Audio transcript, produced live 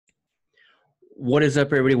What is up,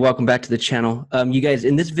 everybody? Welcome back to the channel. You guys,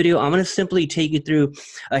 in this video, I'm going to simply take you through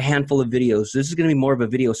a handful of videos. This is going to be more of a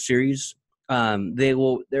video series. There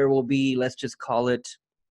will be, let's call it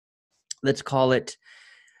 3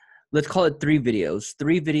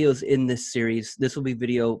 videos in this series. This will be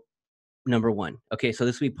video number 1. Okay, so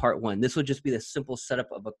this will be part 1. This will just be the simple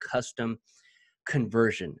setup of a custom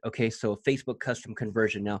conversion. Okay, so a Facebook custom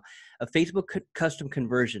conversion. Now, a Facebook custom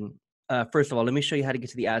conversion. First of all, let me show you how to get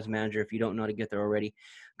to the ads manager if you don't know how to get there already.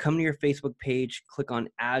 Come to your Facebook page, click on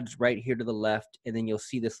ads right here to the left, and then you'll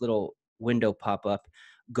see this little window pop up.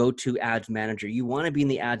 Go to ads manager. You want to be in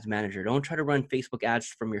the ads manager. Don't try to run Facebook ads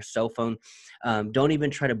from your cell phone. Don't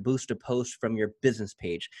even try to boost a post from your business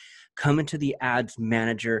page. Come into the ads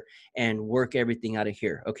manager and work everything out of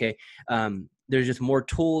here. Okay. There's just more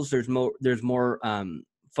tools. There's more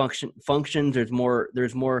functions.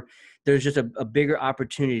 There's just a bigger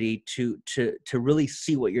opportunity to really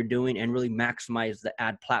see what you're doing and really maximize the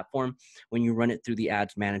ad platform when you run it through the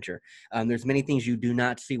ads manager. There's many things you do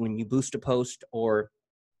not see when you boost a post or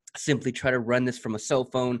simply try to run this from a cell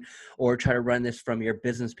phone or try to run this from your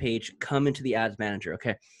business page. Come into the ads manager.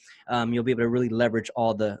 Okay. You'll be able to really leverage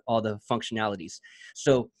all the functionalities.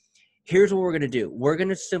 So here's what we're going to do.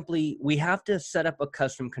 We have to set up a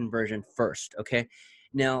custom conversion first. Okay.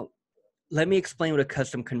 Now, let me explain what a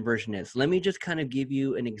custom conversion is. Let me just kind of give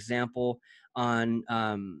you an example on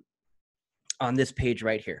this page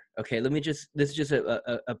right here. Okay. This is just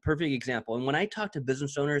a perfect example. And when I talk to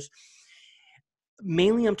business owners,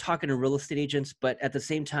 mainly I'm talking to real estate agents, but at the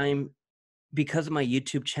same time, because of my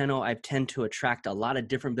YouTube channel, I tend to attract a lot of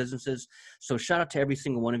different businesses. So shout out to every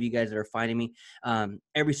single one of you guys that are finding me.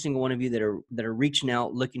 Every single one of you that are reaching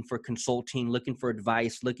out, looking for consulting, looking for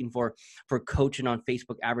advice, looking for coaching on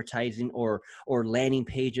Facebook advertising or landing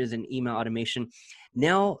pages and email automation.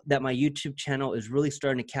 Now that my YouTube channel is really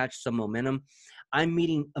starting to catch some momentum, I'm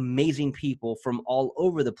meeting amazing people from all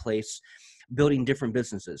over the place building different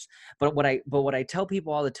businesses. But what I tell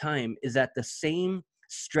people all the time is that the same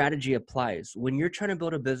strategy applies. When you're trying to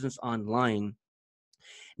build a business online,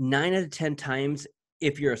 9 out of 10 times,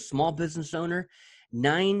 if you're a small business owner,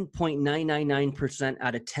 9.999%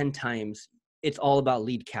 out of 10 times, it's all about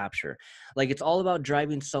lead capture. Like, it's all about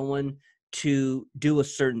driving someone to do a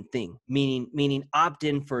certain thing, meaning opt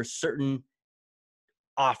in for a certain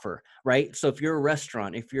offer, right? So if you're a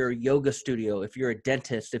restaurant, if you're a yoga studio, if you're a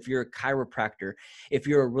dentist, if you're a chiropractor, if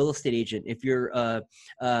you're a real estate agent, if you're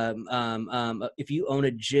if you own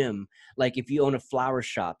a gym, like if you own a flower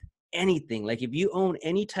shop, anything, like if you own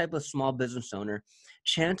any type of small business owner,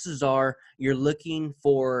 chances are you're looking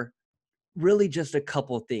for really just a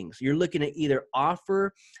couple of things. You're looking at either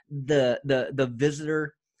offer the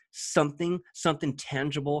visitor something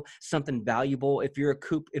tangible, something valuable. If you're a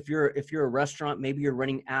restaurant, maybe you're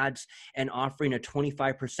running ads and offering a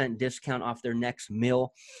 25% discount off their next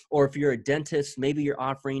meal. Or if you're a dentist, maybe you're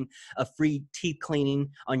offering a free teeth cleaning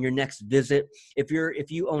on your next visit. If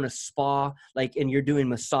you own a spa, like, and you're doing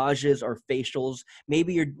massages or facials,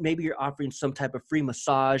 maybe you're offering some type of free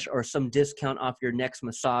massage or some discount off your next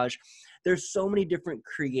massage. There's so many different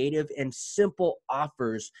creative and simple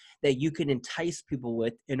offers that you can entice people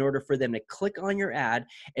with in order for them to click on your ad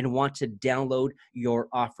and want to download your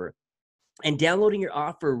offer. And downloading your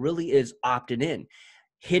offer really is opting in,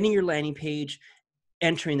 hitting your landing page,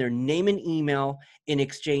 entering their name and email in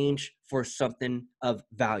exchange for something of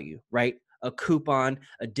value, right? A coupon,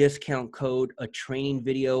 a discount code, a training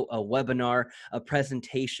video, a webinar, a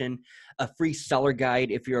presentation, a free seller guide.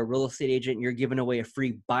 If you're a real estate agent, you're giving away a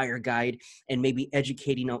free buyer guide and maybe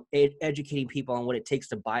educating people on what it takes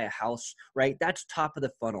to buy a house, right? That's top of the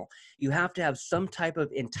funnel. You have to have some type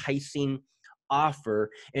of enticing offer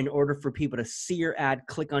in order for people to see your ad,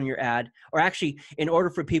 click on your ad, or actually in order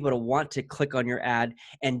for people to want to click on your ad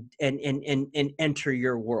and enter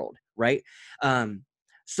your world, right?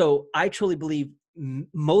 So I truly believe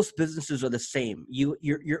most businesses are the same.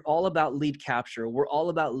 You're all about lead capture. We're all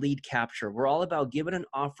about lead capture. We're all about giving an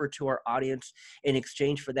offer to our audience in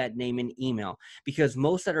exchange for that name and email. Because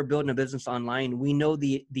most that are building a business online, we know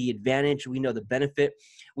the advantage, we know the benefit,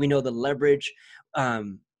 we know the leverage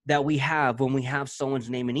that we have when we have someone's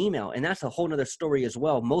name and email. And that's a whole nother story as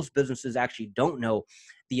well. Most businesses actually don't know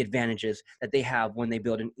the advantages that they have when they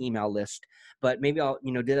build an email list. But maybe I'll,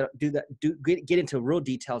 get into real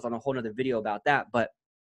details on a whole nother video about that. But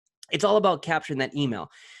it's all about capturing that email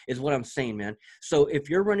is what I'm saying, man. So if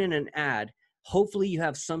you're running an ad, hopefully you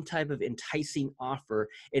have some type of enticing offer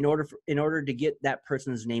in order to get that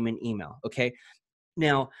person's name and email. Okay.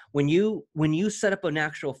 Now, when you set up an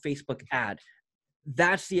actual Facebook ad,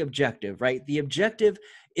 That's the objective, right? The objective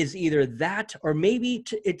is either that, or maybe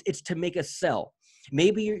it's to make a sell.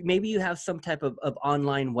 Maybe you have some type of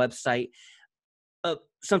online website,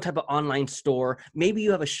 some type of online store. Maybe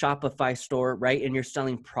you have a Shopify store, right? And you're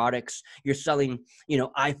selling products. You're selling,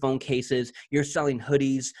 iPhone cases. You're selling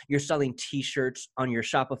hoodies. You're selling T-shirts on your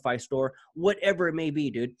Shopify store. Whatever it may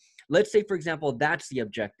be, dude. Let's say, for example, that's the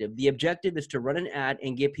objective. The objective is to run an ad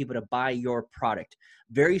and get people to buy your product.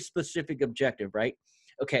 Very specific objective, right?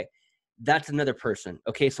 Okay. That's another person.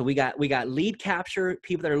 Okay, so we got lead capture,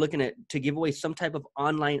 people that are looking to give away some type of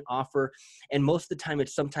online offer, and most of the time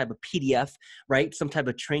it's some type of PDF, right? Some type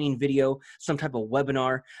of training video, some type of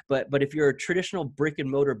webinar. But if you're a traditional brick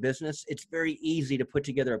and mortar business, it's very easy to put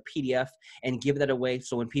together a PDF and give that away.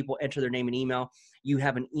 So when people enter their name and email, you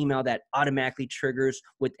have an email that automatically triggers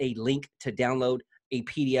with a link to download a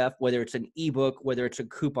PDF, whether it's an ebook, whether it's a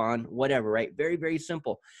coupon, whatever, right? Very, very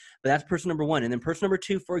simple. But that's person number one. And then person number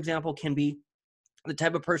two, for example, can be the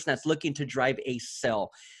type of person that's looking to drive a sell.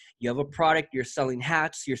 You have a product, you're selling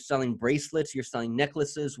hats, you're selling bracelets, you're selling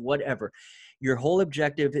necklaces, whatever. Your whole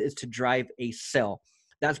objective is to drive a sell.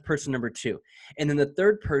 That's person number two. And then the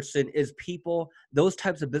third person is people, those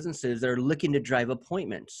types of businesses that are looking to drive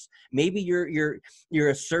appointments. Maybe you're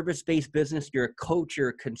a service-based business, you're a coach, you're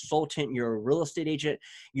a consultant, you're a real estate agent,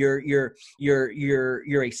 you're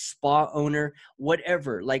a spa owner,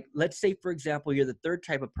 whatever. Like, let's say, for example, you're the third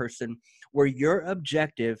type of person where your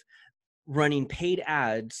objective running paid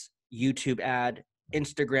ads, YouTube ad,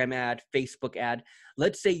 Instagram ad, Facebook ad.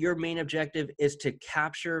 Let's say your main objective is to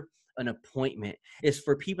capture an appointment, is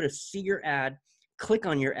for people to see your ad, click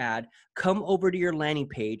on your ad, come over to your landing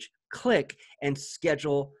page, click, and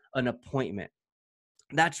schedule an appointment.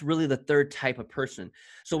 That's really the third type of person.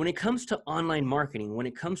 So when it comes to online marketing, when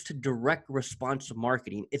it comes to direct response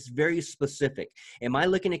marketing, it's very specific. Am I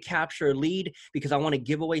looking to capture a lead because I want to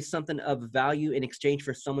give away something of value in exchange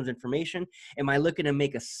for someone's information? Am I looking to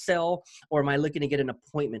make a sell, or am I looking to get an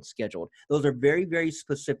appointment scheduled? Those are very, very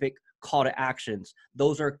specific call to actions.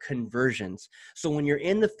 Those are conversions. So when you're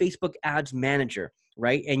in the Facebook Ads Manager,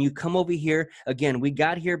 right, and you come over here, again, we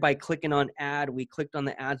got here by clicking on ad, we clicked on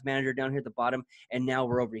the Ads Manager down here at the bottom, and now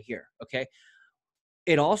we're over here, okay?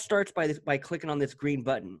 It all starts by clicking on this green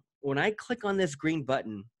button. When I click on this green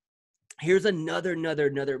button, here's another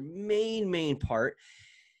main part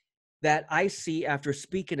that I see after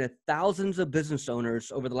speaking to thousands of business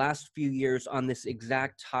owners over the last few years on this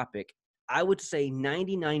exact topic. I would say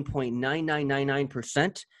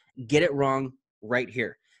 99.9999% get it wrong right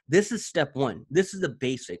here. This is step one. This is the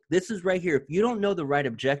basic. This is right here. If you don't know the right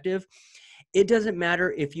objective, it doesn't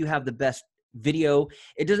matter if you have the best video.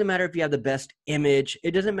 It doesn't matter if you have the best image.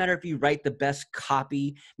 It doesn't matter if you write the best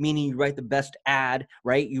copy, meaning you write the best ad,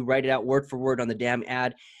 right? You write it out word for word on the damn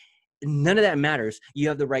ad. None of that matters. You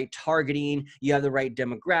have the right targeting. You have the right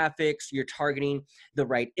demographics. You're targeting the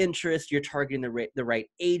right interest. You're targeting the right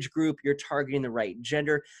age group. You're targeting the right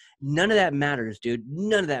gender. None of that matters, dude.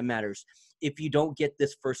 None of that matters if you don't get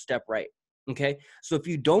this first step right, okay? So if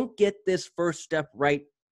you don't get this first step right,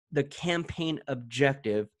 the campaign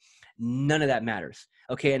objective, none of that matters,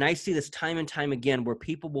 okay? And I see this time and time again where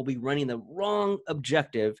people will be running the wrong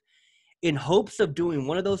objective in hopes of doing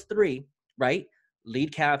one of those three, right?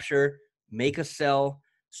 Lead capture, make a sell,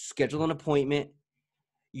 schedule an appointment.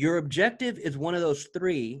 Your objective is one of those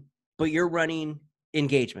three, but you're running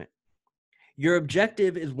engagement. Your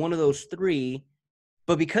objective is one of those three,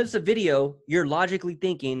 but because it's a video, you're logically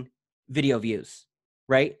thinking video views,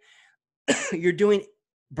 right? You're doing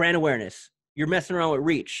brand awareness. You're messing around with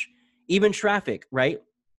reach, even traffic, right?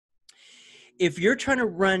 If you're trying to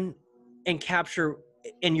run and capture,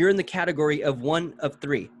 and you're in the category of one of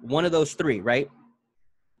those three, right?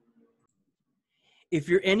 If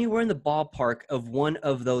you're anywhere in the ballpark of one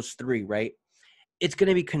of those three, right, it's going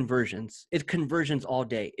to be conversions. It's conversions all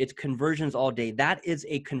day. It's conversions all day. That is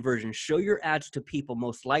a conversion. Show your ads to people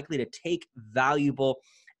most likely to take valuable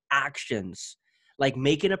actions, like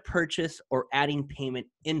making a purchase or adding payment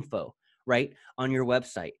info, right, on your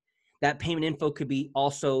website. That payment info could be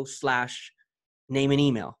also / name and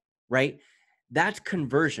email, right? That's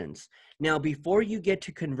conversions. Now, before you get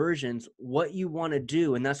to conversions, what you want to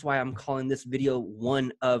do, and that's why I'm calling this video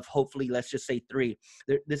one of hopefully, let's just say three.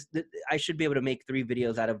 I should be able to make 3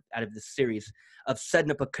 videos out of this series of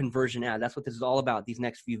setting up a conversion ad. That's what this is all about, these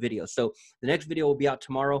next few videos. So the next video will be out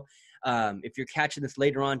tomorrow. If you're catching this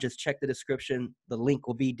later on, just check the description. The link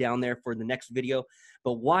will be down there for the next video.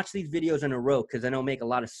 But watch these videos in a row because then it'll make a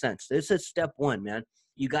lot of sense. This is step one, man.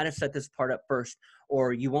 You got to set this part up first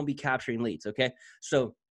or you won't be capturing leads, okay?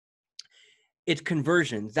 So it's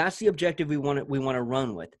conversions. That's the objective we want to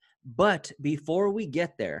run with. But before we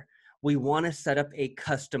get there, we want to set up a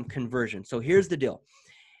custom conversion. So here's the deal.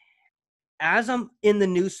 As I'm in the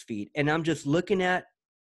news feed and I'm just looking at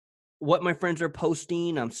what my friends are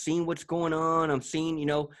posting, I'm seeing what's going on, I'm seeing,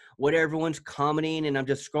 what everyone's commenting, and I'm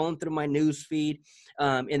just scrolling through my news feed.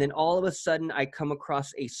 And then all of a sudden I come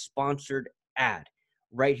across a sponsored ad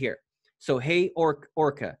right here. So, hey,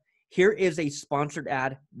 Orca, here is a sponsored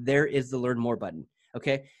ad. There is the learn more button.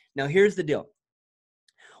 Okay. Now here's the deal.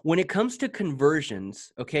 When it comes to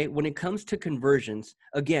conversions,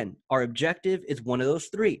 again, our objective is one of those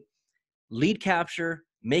three: lead capture,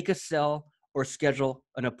 make a sell, or schedule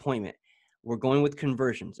an appointment. We're going with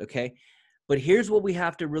conversions, okay? But here's what we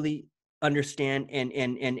have to really understand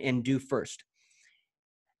and do first.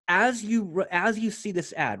 As you see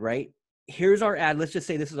this ad, right? Here's our ad. Let's just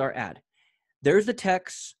say this is our ad. There's the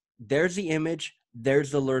text, there's the image,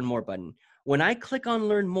 there's the learn more button. When I click on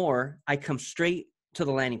learn more, I come straight to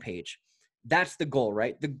the landing page. That's the goal,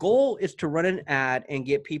 right? The goal is to run an ad and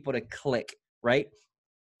get people to click, right?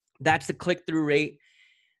 That's the click-through rate.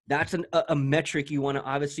 That's a metric you want to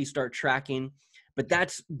obviously start tracking, but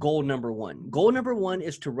that's goal number one. Goal number one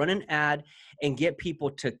is to run an ad and get people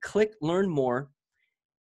to click learn more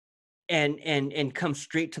and come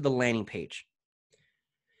straight to the landing page.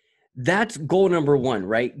 That's goal number one,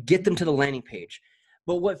 right? Get them to the landing page.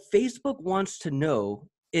 But what Facebook wants to know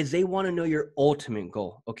is they want to know your ultimate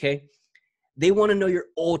goal, okay? They want to know your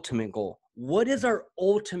ultimate goal. What is our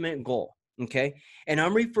ultimate goal? Okay. And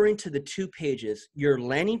I'm referring to the 2 pages, your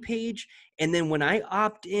landing page. And then when I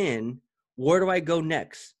opt in, where do I go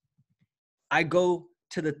next? I go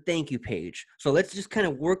to the thank you page. So let's just kind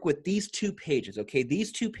of work with these 2 pages. Okay.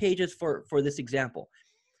 These 2 pages for this example.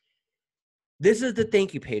 This is the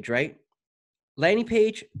thank you page, right? Landing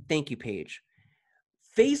page, thank you page.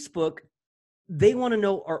 Facebook, they want to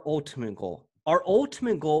know our ultimate goal. Our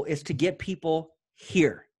ultimate goal is to get people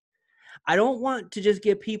here. I don't want to just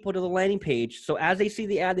get people to the landing page. So as they see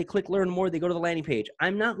the ad, they click learn more, they go to the landing page.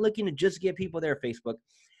 I'm not looking to just get people there, Facebook.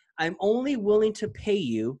 I'm only willing to pay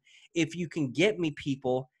you if you can get me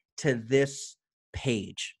people to this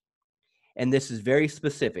page. And this is very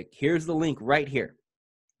specific. Here's the link right here.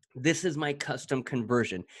 This is my custom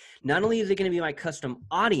conversion. Not only is it going to be my custom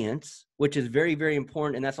audience, which is very, very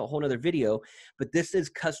important, and that's a whole nother video, but this is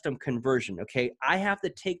custom conversion, okay? I have to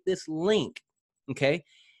take this link, okay,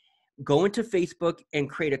 go into Facebook and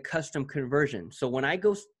create a custom conversion. So when I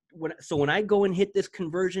go and hit this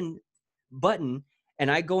conversion button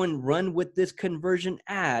and I go and run with this conversion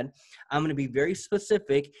ad, I'm going to be very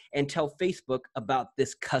specific and tell Facebook about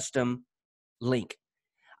this custom link.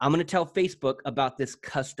 I'm going to tell Facebook about this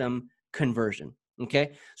custom conversion.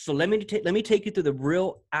 Okay. So let me take you through the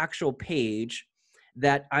real actual page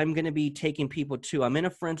that I'm going to be taking people to. I'm in a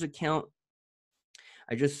friend's account.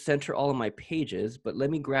 I just sent her all of my pages, but let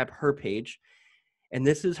me grab her page. And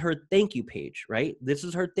this is her thank you page, right? This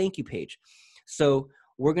is her thank you page. So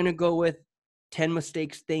we're going to go with 10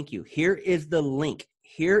 mistakes. Thank you. Here is the link.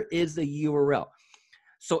 Here is the URL.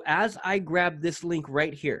 So as I grab this link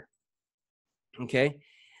right here, okay,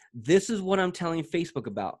 this is what I'm telling Facebook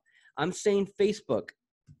about. I'm saying, Facebook,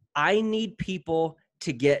 I need people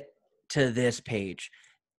to get to this page.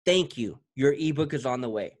 Thank you. Your ebook is on the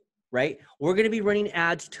way, right? We're going to be running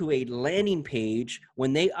ads to a landing page.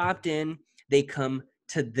 When they opt in, they come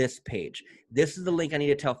to this page. This is the link I need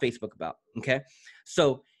to tell Facebook about, okay?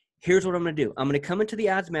 So here's what I'm going to do. I'm going to come into the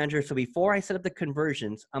ads manager. So before I set up the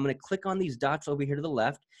conversions, I'm going to click on these dots over here to the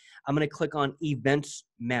left. I'm going to click on events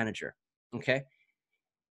manager, okay?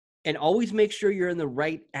 And always make sure you're in the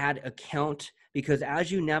right ad account, because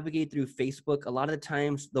as you navigate through Facebook, a lot of the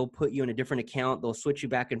times they'll put you in a different account. They'll switch you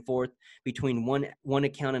back and forth between one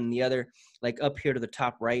account and the other, like up here to the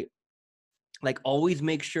top right. Like always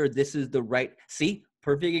make sure this is the right. See,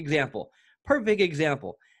 perfect example. Perfect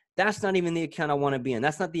example. That's not even the account I want to be in.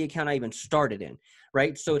 That's not the account I even started in,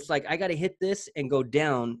 right? So it's like I got to hit this and go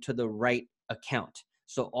down to the right account.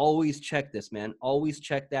 So always check this, man. Always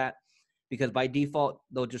check that, because by default,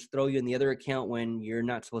 they'll just throw you in the other account when you're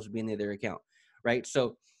not supposed to be in the other account, right?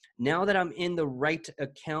 So now that I'm in the right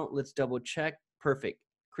account, let's double check. Perfect.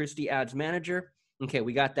 Christy Ads Manager. Okay,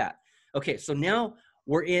 we got that. Okay, so now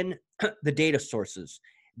we're in the data sources.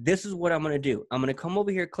 This is what I'm going to do. I'm going to come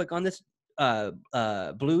over here, click on this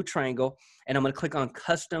blue triangle, and I'm going to click on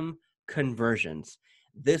custom conversions.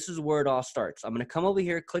 This is where it all starts. I'm going to come over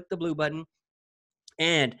here, click the blue button,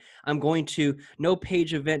 and I'm going to no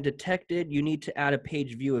page event detected. You need to add a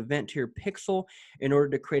page view event to your pixel in order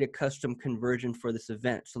to create a custom conversion for this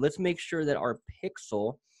event. So let's make sure that our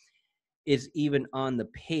pixel is even on the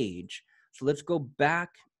page. So let's go back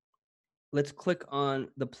let's click on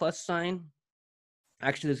the plus sign.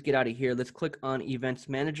 Actually, let's get out of here. Let's click on Events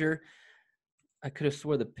Manager. I could have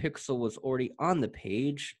swore the pixel was already on the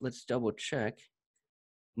page. Let's double check.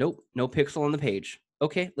 Nope, no pixel on the page.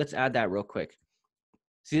 Okay, let's add that real quick.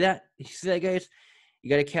 See that? You see that, guys? You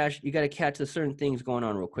gotta catch the certain things going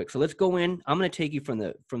on real quick. So let's go in. I'm gonna take you from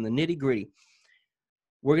the nitty gritty.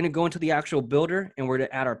 We're gonna go into the actual builder and we're gonna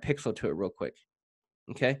add our pixel to it real quick.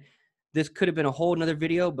 Okay. This could have been a whole nother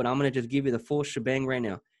video, but I'm gonna just give you the full shebang right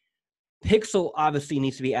now. Pixel obviously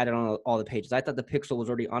needs to be added on all the pages. I thought the pixel was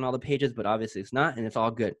already on all the pages, but obviously it's not, and it's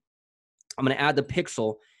all good. I'm gonna add the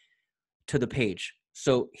pixel to the page.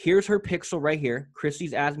 So here's her pixel right here,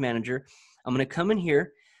 Christy's Ads Manager. I'm gonna come in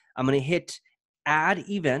here. I'm gonna hit Add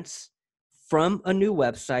Events from a new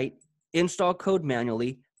website, install code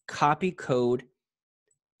manually, copy code,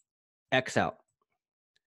 X out.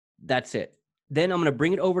 That's it. Then I'm gonna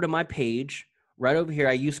bring it over to my page right over here.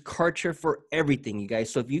 I use Kartra for everything, you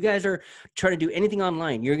guys. So if you guys are trying to do anything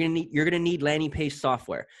online, you're gonna need landing page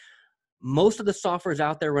software. Most of the softwares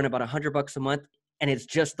out there run about $100 a month, and it's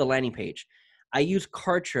just the landing page. I use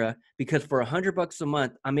Kartra because for $100 a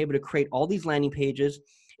month, I'm able to create all these landing pages.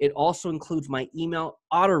 It also includes my email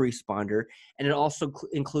autoresponder, and it also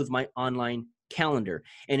includes my online calendar.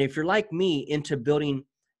 And if you're like me into building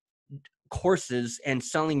courses and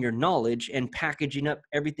selling your knowledge and packaging up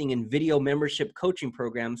everything in video membership coaching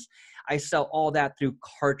programs, I sell all that through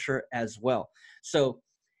Kartra as well. So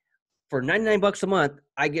for 99 bucks a month,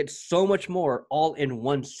 I get so much more all in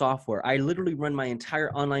one software. I literally run my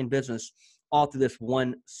entire online business all through this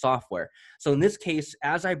one software. So in this case,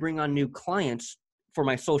 as I bring on new clients for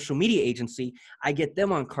my social media agency, I get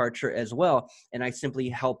them on Kartra as well. And I simply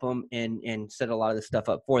help them and set a lot of the stuff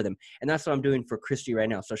up for them. And that's what I'm doing for Christy right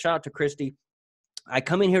now. So shout out to Christy. I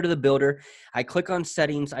come in here to the builder, I click on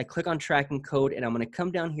settings, I click on tracking code, and I'm going to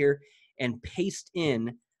come down here and paste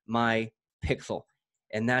in my pixel.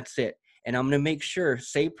 And that's it. And I'm going to make sure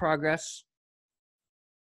save progress.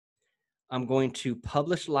 I'm going to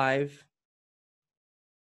publish live.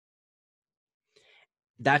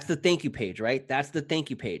 That's the thank you page, right? That's the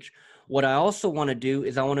thank you page. What I also want to do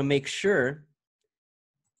is I want to make sure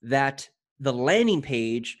that the landing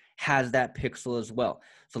page has that pixel as well.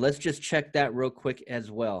 So let's just check that real quick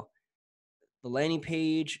as well. The landing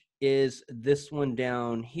page is this one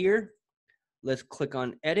down here. Let's click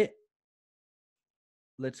on edit.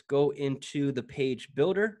 Let's go into the page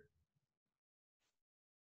builder.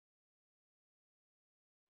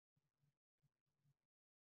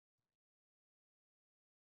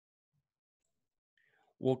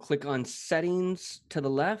 We'll click on settings to the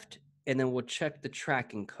left, and then we'll check the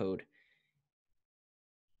tracking code.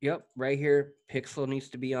 Yep, right here, pixel needs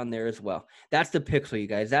to be on there as well. That's the pixel, you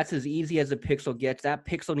guys. That's as easy as a pixel gets. That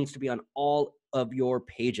pixel needs to be on all of your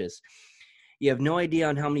pages. You have no idea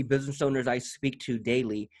on how many business owners I speak to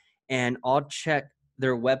daily, and I'll check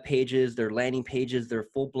their web pages, their landing pages, their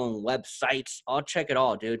full-blown websites. I'll check it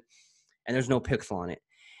all, dude, and there's no pixel on it.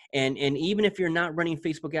 And even if you're not running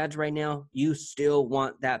Facebook ads right now, you still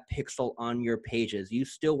want that pixel on your pages. You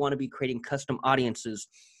still want to be creating custom audiences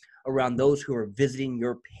around those who are visiting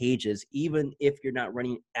your pages, even if you're not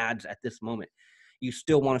running ads at this moment. You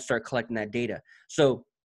still want to start collecting that data. So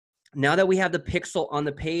now that we have the pixel on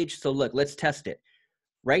the page, so look, let's test it.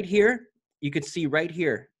 Right here, you can see right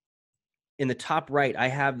here in the top right, I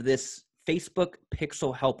have this Facebook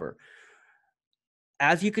Pixel Helper.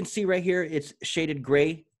 As you can see right here, it's shaded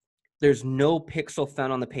gray. There's no pixel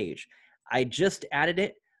found on the page. I just added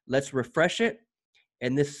it. Let's refresh it.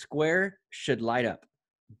 And this square should light up.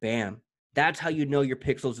 Bam. That's how you know your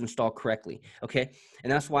pixel's installed correctly, okay?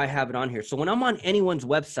 And that's why I have it on here. So when I'm on anyone's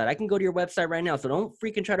website, I can go to your website right now. So don't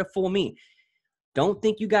freaking try to fool me. Don't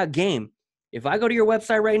think you got game. If I go to your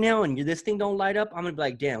website right now and this thing don't light up, I'm going to be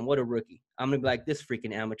like, damn, what a rookie. I'm going to be like, this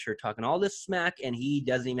freaking amateur talking all this smack and he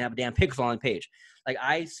doesn't even have a damn pixel on the page. Like,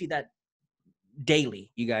 I see that daily,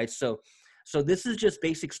 you guys. So this is just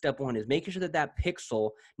basic step one, is making sure that that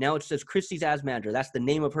pixel, now it says Christy's Ads Manager. That's the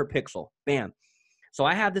name of her pixel. Bam. So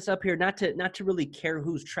I have this up here not to really care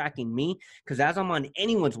who's tracking me, because as I'm on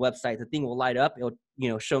anyone's website, the thing will light up.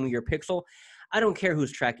 It'll show me your pixel. I don't care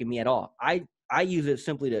who's tracking me at all. I use it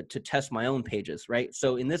simply to test my own pages, right?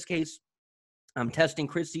 So in this case, I'm testing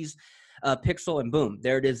Christy's pixel, and boom,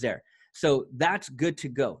 there it is there. So that's good to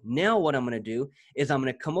go. Now what I'm going to do is I'm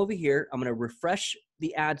going to come over here. I'm going to refresh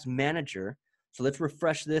the Ads Manager. So let's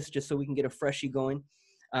refresh this just so we can get a freshie going.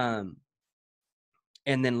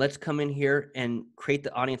 And then let's come in here and create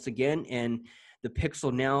the audience again. And the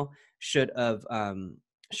pixel now should have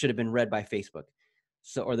been read by Facebook.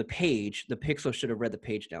 So, or the pixel should have read the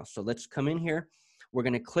page now. So let's come in here. We're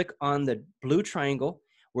going to click on the blue triangle.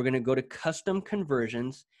 We're going to go to custom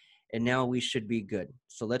conversions, and now we should be good.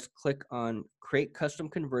 So let's click on create custom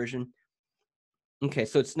conversion. Okay,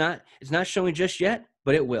 so it's not showing just yet,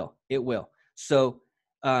 but it will. It will. So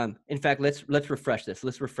in fact, let's refresh this.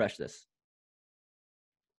 Let's refresh this.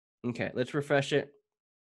 Okay, let's refresh it.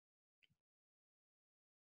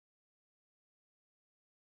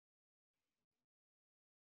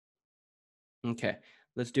 Okay,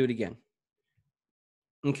 let's do it again.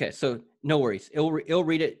 Okay, so no worries. It'll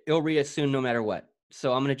read it. It'll read it soon, no matter what.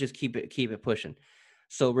 So I'm gonna just keep it pushing.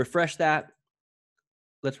 So refresh that.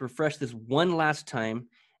 Let's refresh this one last time,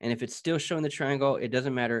 and if it's still showing the triangle, it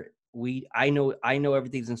doesn't matter. I know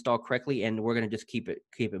everything's installed correctly, and we're gonna just keep it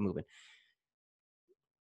moving.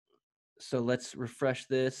 So let's refresh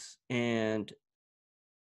this and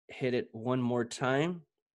hit it one more time,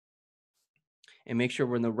 and make sure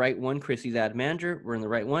we're in the right one. Chrissy's ad manager. We're in the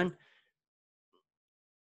right one.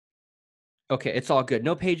 Okay, it's all good.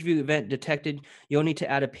 No page view event detected. You'll need to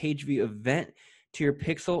add a page view event to your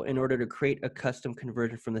pixel in order to create a custom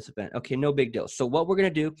conversion from this event. Okay, no big deal. So what we're gonna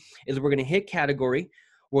do is we're gonna hit category.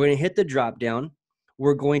 We're gonna hit the drop down.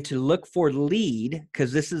 We're going to look for lead,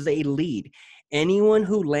 because this is a lead. Anyone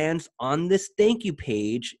who lands on this thank you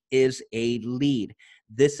page is a lead.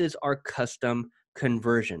 This is our custom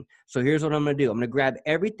conversion. So here's what I'm gonna do. I'm gonna grab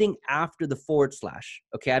everything after the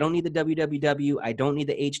 /. Okay, I don't need the www. I don't need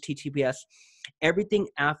the HTTPS. Everything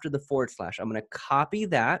after the /. I'm gonna copy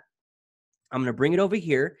that. I'm gonna bring it over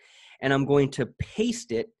here, and I'm going to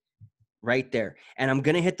paste it right there. And I'm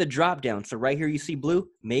gonna hit the drop down. So right here you see blue.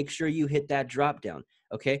 Make sure you hit that drop down.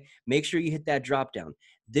 Okay, make sure you hit that drop down.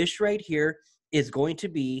 This right here is going to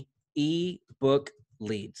be ebook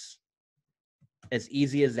leads. As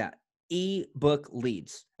easy as that. Ebook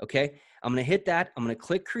leads. Okay, I'm gonna hit that. I'm gonna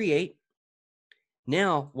click create.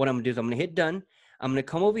 Now what I'm gonna do is I'm gonna hit done. I'm gonna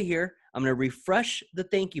come over here. I'm gonna refresh the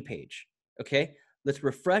thank you page. Okay, let's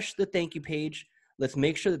refresh the thank you page. Let's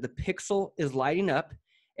make sure that the pixel is lighting up.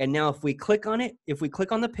 And now if we click on it, if we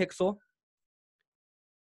click on the pixel,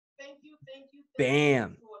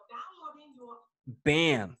 bam,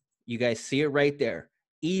 bam, you guys see it right there.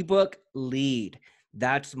 Ebook lead.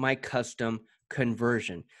 That's my custom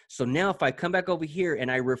conversion. So now if I come back over here and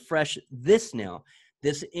I refresh this now,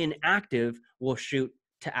 this inactive will shoot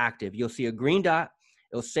to active. You'll see a green dot.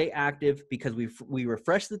 It'll say active because we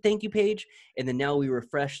refreshed the thank you page, and then now we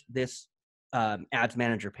refresh this ads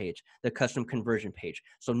manager page, the custom conversion page.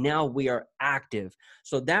 So now we are active.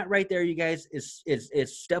 So that right there, you guys, is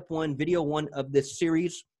step one, video one of this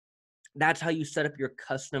series. That's how you set up your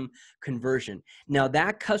custom conversion. Now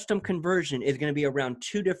that custom conversion is going to be around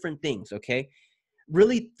two different things. Okay.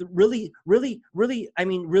 Really, I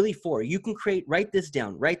mean, really four. You can create, write this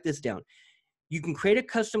down. You can create a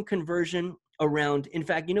custom conversion around, in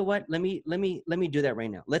fact, you know what? Let me do that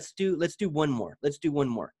right now. Let's do one more.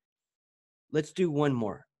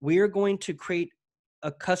 We are going to create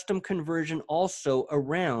a custom conversion also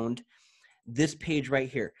around this page right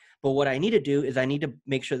here. But what I need to do is I need to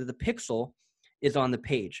make sure that the pixel is on the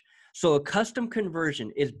page. So a custom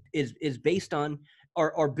conversion is based on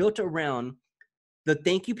or built around the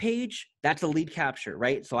thank you page. That's a lead capture,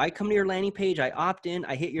 right? So I come to your landing page, I opt in,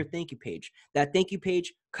 I hit your thank you page. That thank you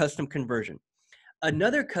page, custom conversion.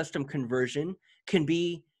 Another custom conversion can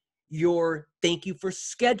be your thank you for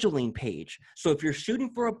scheduling page. So if you're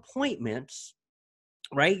shooting for appointments,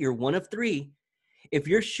 right? You're one of three. If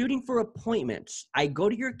you're shooting for appointments, I go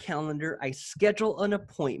to your calendar, I schedule an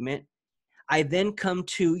appointment. I then come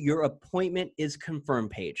to your appointment is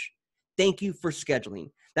confirmed page. Thank you for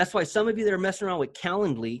scheduling. That's why some of you that are messing around with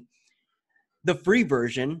Calendly, the free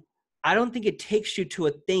version, I don't think it takes you to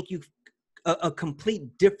a thank you, a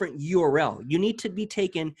complete different URL. You need to be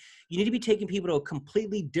taking people to a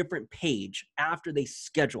completely different page after they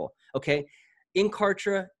schedule. Okay, in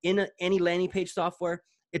Kartra, in any landing page software,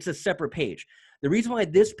 it's a separate page. The reason why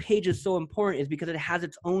this page is so important is because it has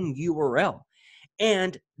its own URL.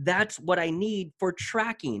 And that's what I need for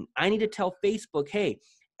tracking. I need to tell Facebook, hey,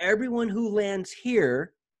 everyone who lands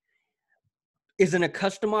here is in a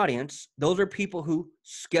custom audience. Those are people who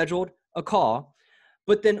scheduled a call.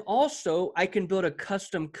 But then also I can build a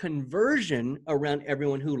custom conversion around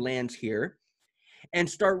everyone who lands here and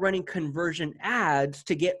start running conversion ads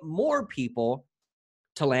to get more people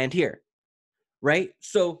to land here, right?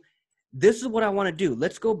 So this is what I want to do.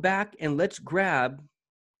 Let's go back and let's grab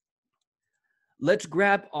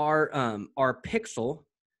our pixel.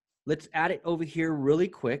 Let's add it over here really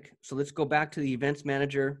quick. So let's go back to the events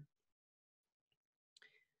manager.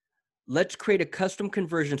 Let's create a custom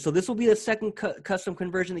conversion. So this will be the second custom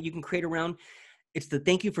conversion that you can create around. it's the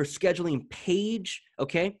thank you for scheduling page,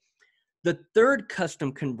 okay? The third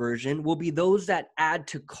custom conversion will be those that add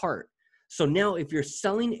to cart. So now if you're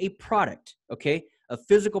selling a product, okay, a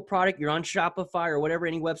physical product, you're on Shopify or whatever,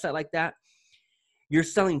 any website like that, you're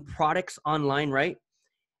selling products online, right?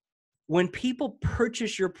 When people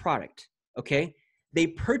purchase your product, okay, they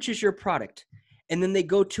purchase your product and then they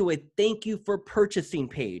go to a thank you for purchasing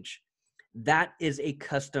page. That is a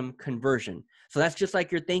custom conversion. So that's just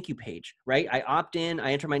like your thank you page, right? I opt in,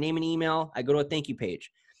 I enter my name and email, I go to a thank you page.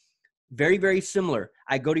 Very, very similar.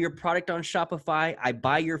 I go to your product on Shopify, I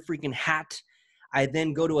buy your freaking hat, I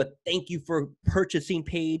then go to a thank you for purchasing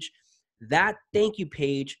page. That thank you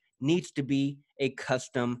page needs to be a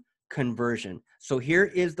custom conversion. So here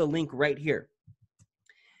is the link right here.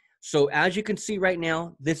 So as you can see right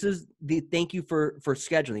now, this is the thank you for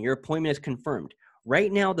scheduling. Your appointment is confirmed.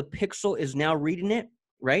 Right now, the pixel is now reading it,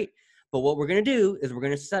 right? But what we're going to do is we're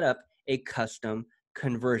going to set up a custom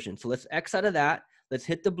conversion. So let's X out of that. Let's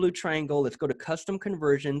hit the blue triangle. Let's go to custom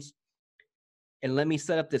conversions. And let me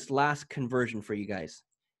set up this last conversion for you guys.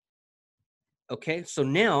 Okay, so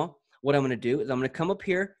now what I'm going to do is I'm going to come up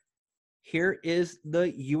here. Here is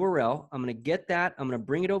the URL. I'm going to get that. I'm going to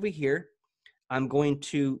bring it over here. I'm going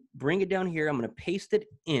to bring it down here. I'm going to paste it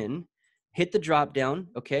in, hit the drop down.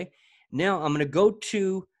 Okay, now I'm going to go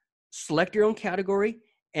to select your own category.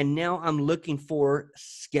 And now I'm looking for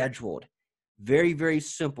scheduled. Very, very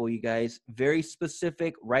simple, you guys. Very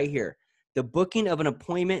specific right here. The booking of an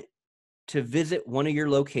appointment to visit one of your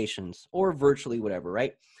locations or virtually, whatever,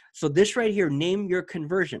 right? So this right here, name your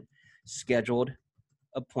conversion. Scheduled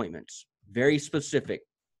appointments. Very specific.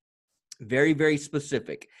 Very, very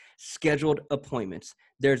specific. Scheduled appointments.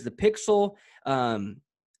 There's the pixel.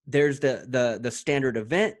 There's the standard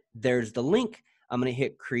event. There's the link. I'm going to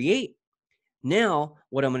hit create. Now,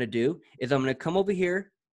 what I'm going to do is I'm going to come over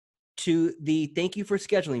here to the thank you for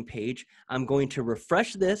scheduling page. I'm going to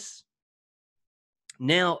refresh this.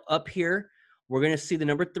 Now up here, we're going to see the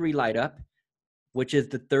number 3 light up, which is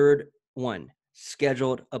the third one,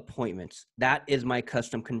 scheduled appointments. That is my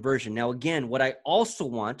custom conversion. Now, again, what I also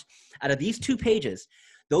want out of these 2 pages,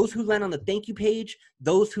 those who land on the thank you page,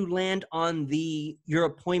 those who land on the your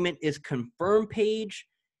appointment is confirmed page,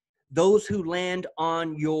 those who land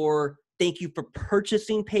on your thank you for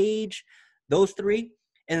purchasing page, those 3.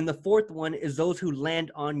 And then the 4th one is those who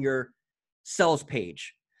land on your sales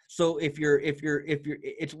page. So if you're,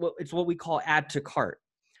 it's what we call add to cart.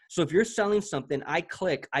 So if you're selling something, I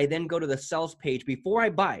then go to the sales page before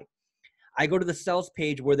I buy. I go to the sales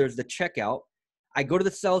page where there's the checkout. I go to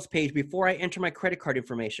the sales page before I enter my credit card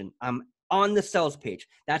information. I'm on the sales page.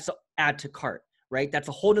 That's add to cart, right? That's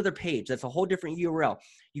a whole other page. That's a whole different URL.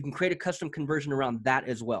 You can create a custom conversion around that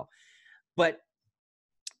as well. But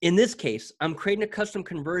in this case, I'm creating a custom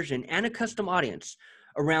conversion and a custom audience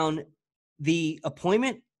around the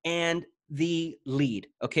appointment and the lead.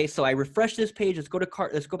 Okay, so I refresh this page. Let's go to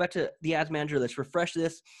cart. Let's go back to the ads manager. Let's refresh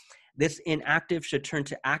this. This inactive should turn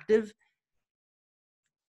to active.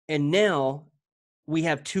 And now we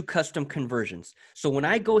have 2 custom conversions. So when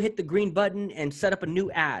I go hit the green button and set up a new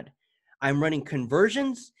ad, I'm running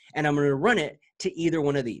conversions and I'm going to run it to either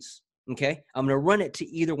one of these. Okay, I'm going to run it to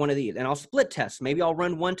either one of these and I'll split test. Maybe I'll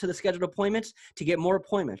run one to the scheduled appointments to get more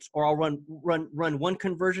appointments, or I'll run one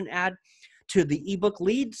conversion ad to the ebook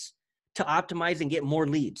leads to optimize and get more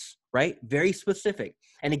leads, right? Very specific.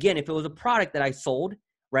 And again, if it was a product that I sold,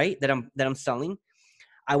 right, that I'm selling,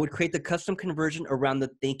 I would create the custom conversion around the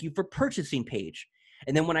thank you for purchasing page.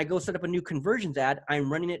 And then when I go set up a new conversions ad,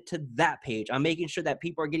 I'm running it to that page. I'm making sure that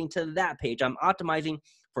people are getting to that page. I'm optimizing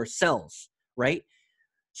for sales, right?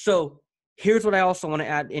 So here's what I also want to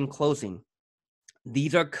add in closing.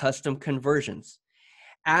 These are custom conversions.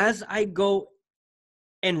 As I go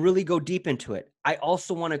and really go deep into it, I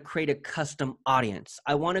also want to create a custom audience.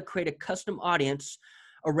 I want to create a custom audience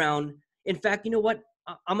around, in fact, you know what?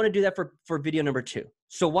 I'm going to do that for video number 2.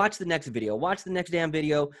 So watch the next video. Watch the next damn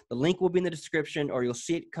video. The link will be in the description, or you'll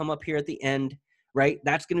see it come up here at the end, right?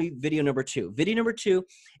 That's going to be video number 2. Video number 2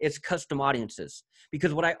 is custom audiences.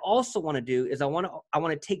 Because what I also want to do is I want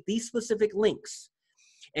to take these specific links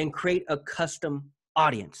and create a custom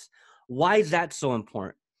audience. Why is that so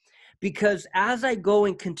important? Because as I go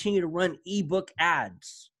and continue to run ebook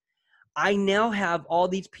ads, I now have all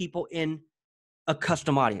these people in a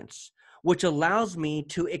custom audience, which allows me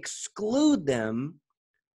to exclude them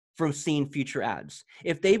from seeing future ads.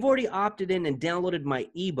 If they've already opted in and downloaded my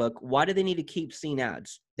ebook, why do they need to keep seeing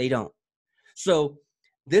ads? They don't. So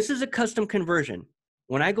this is a custom conversion.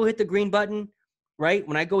 When I go hit the green button, right?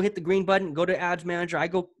 When I go hit the green button, go to Ads Manager, I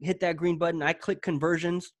go hit that green button, I click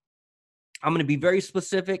conversions. I'm going to be very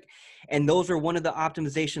specific, and those are one of the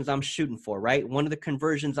optimizations I'm shooting for, right? One of the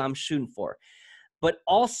conversions I'm shooting for. But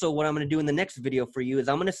also what I'm going to do in the next video for you is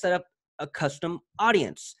I'm going to set up a custom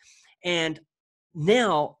audience. And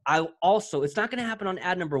now it's not going to happen on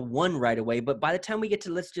ad number 1 right away, but by the time we get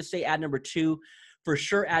to, let's just say ad number 2, for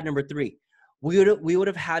sure ad number 3, we would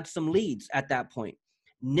have had some leads at that point.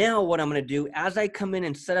 Now what I'm going to do, as I come in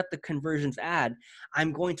and set up the conversions ad,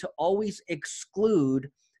 I'm going to always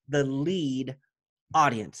exclude the lead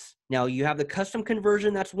audience. Now you have the custom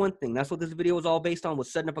conversion. That's one thing. That's what this video was all based on,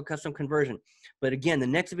 was setting up a custom conversion. But again, the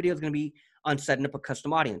next video is going to be on setting up a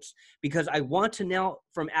custom audience, because I want to now,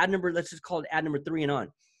 from ad number, let's just call it ad number 3 and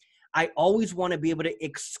on, I always want to be able to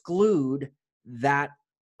exclude that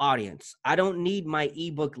audience. I don't need my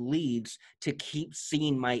ebook leads to keep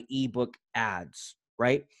seeing my ebook ads,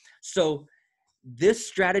 right? So this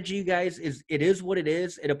strategy, you guys, it is what it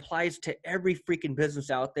is. It applies to every freaking business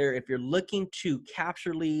out there. If you're looking to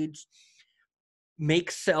capture leads, make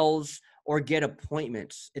sales, or get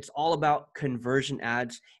appointments, it's all about conversion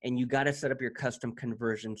ads, and you got to set up your custom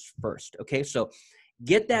conversions first. Okay, so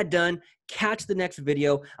get that done. Catch the next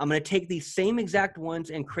video. I'm going to take these same exact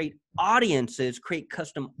ones and create audiences, create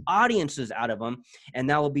custom audiences out of them, and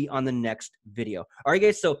that will be on the next video. All right,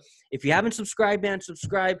 guys, so if you haven't subscribed, man,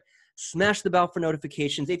 subscribe. Smash the bell for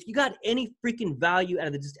notifications. If you got any freaking value out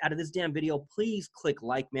of this damn video, please click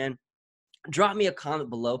like, man. Drop me a comment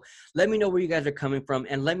below. Let me know where you guys are coming from,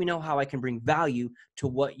 and let me know how I can bring value to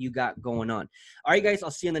what you got going on. All right, guys, I'll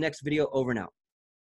see you in the next video. Over and out.